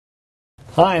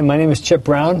Hi, my name is Chip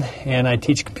Brown, and I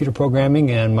teach computer programming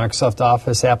and Microsoft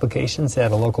Office applications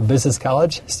at a local business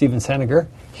college, Steven Seneger,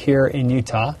 here in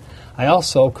Utah. I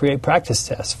also create practice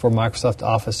tests for Microsoft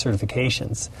Office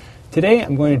certifications. Today,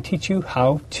 I'm going to teach you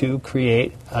how to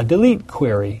create a delete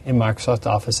query in Microsoft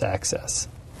Office Access.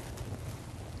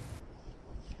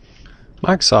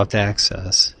 Microsoft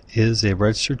Access is a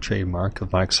registered trademark of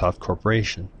Microsoft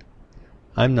Corporation.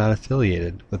 I'm not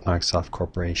affiliated with Microsoft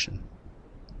Corporation.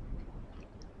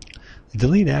 The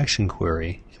delete action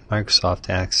query in Microsoft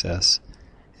Access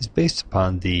is based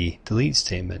upon the delete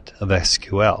statement of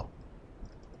SQL.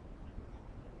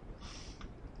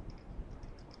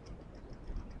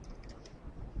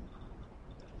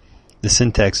 The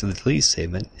syntax of the delete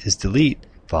statement is delete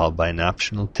followed by an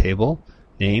optional table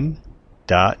name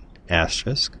dot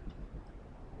asterisk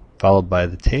followed by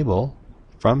the table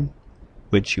from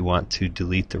which you want to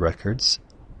delete the records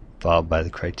followed by the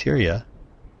criteria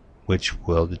which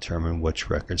will determine which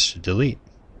records to delete.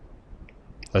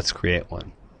 Let's create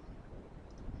one.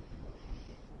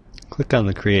 Click on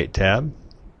the Create tab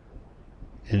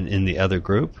and in the Other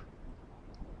group,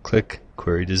 click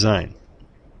Query Design.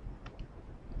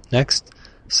 Next,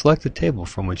 select the table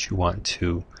from which you want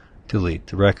to delete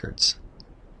the records.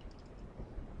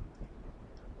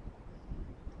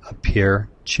 Up here,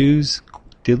 choose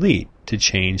Delete to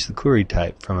change the query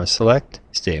type from a select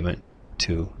statement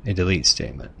to a delete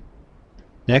statement.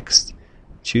 Next,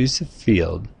 choose the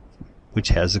field which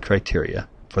has the criteria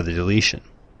for the deletion.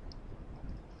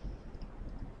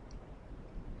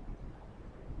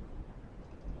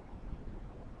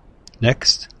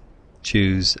 Next,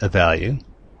 choose a value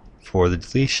for the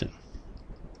deletion.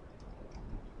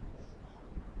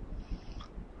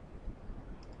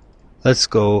 Let's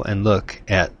go and look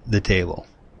at the table.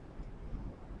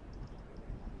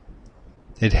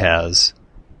 It has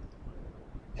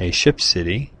a ship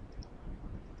city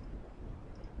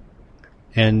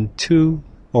and 2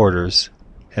 orders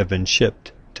have been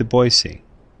shipped to Boise.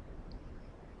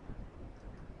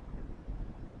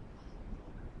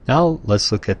 Now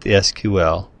let's look at the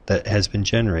SQL that has been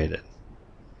generated.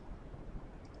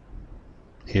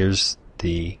 Here's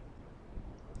the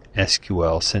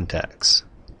SQL syntax.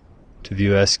 To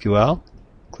view SQL,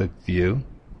 click View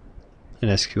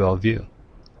and SQL View.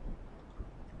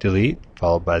 Delete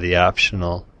followed by the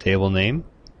optional table name,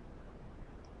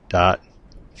 dot,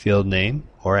 field name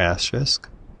or asterisk,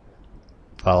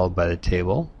 followed by the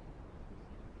table,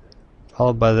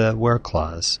 followed by the where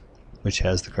clause, which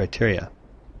has the criteria.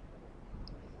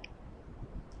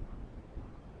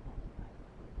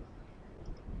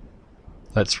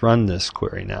 Let's run this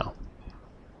query now.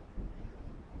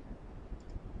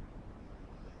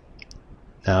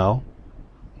 Now,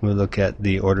 when we look at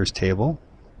the orders table,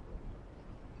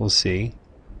 we'll see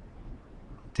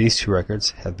these 2 records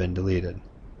have been deleted.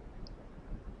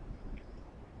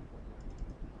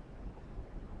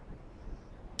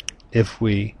 If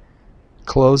we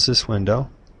close this window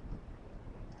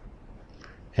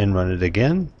and run it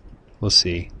again, we'll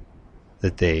see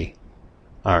that they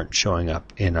aren't showing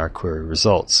up in our query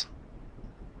results.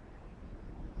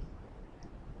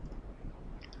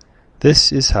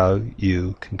 This is how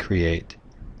you can create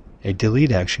a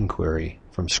delete action query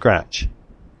from scratch.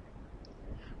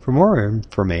 For more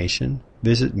information,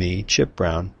 visit me,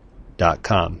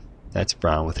 chipbrown.com. That's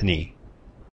Brown with an E.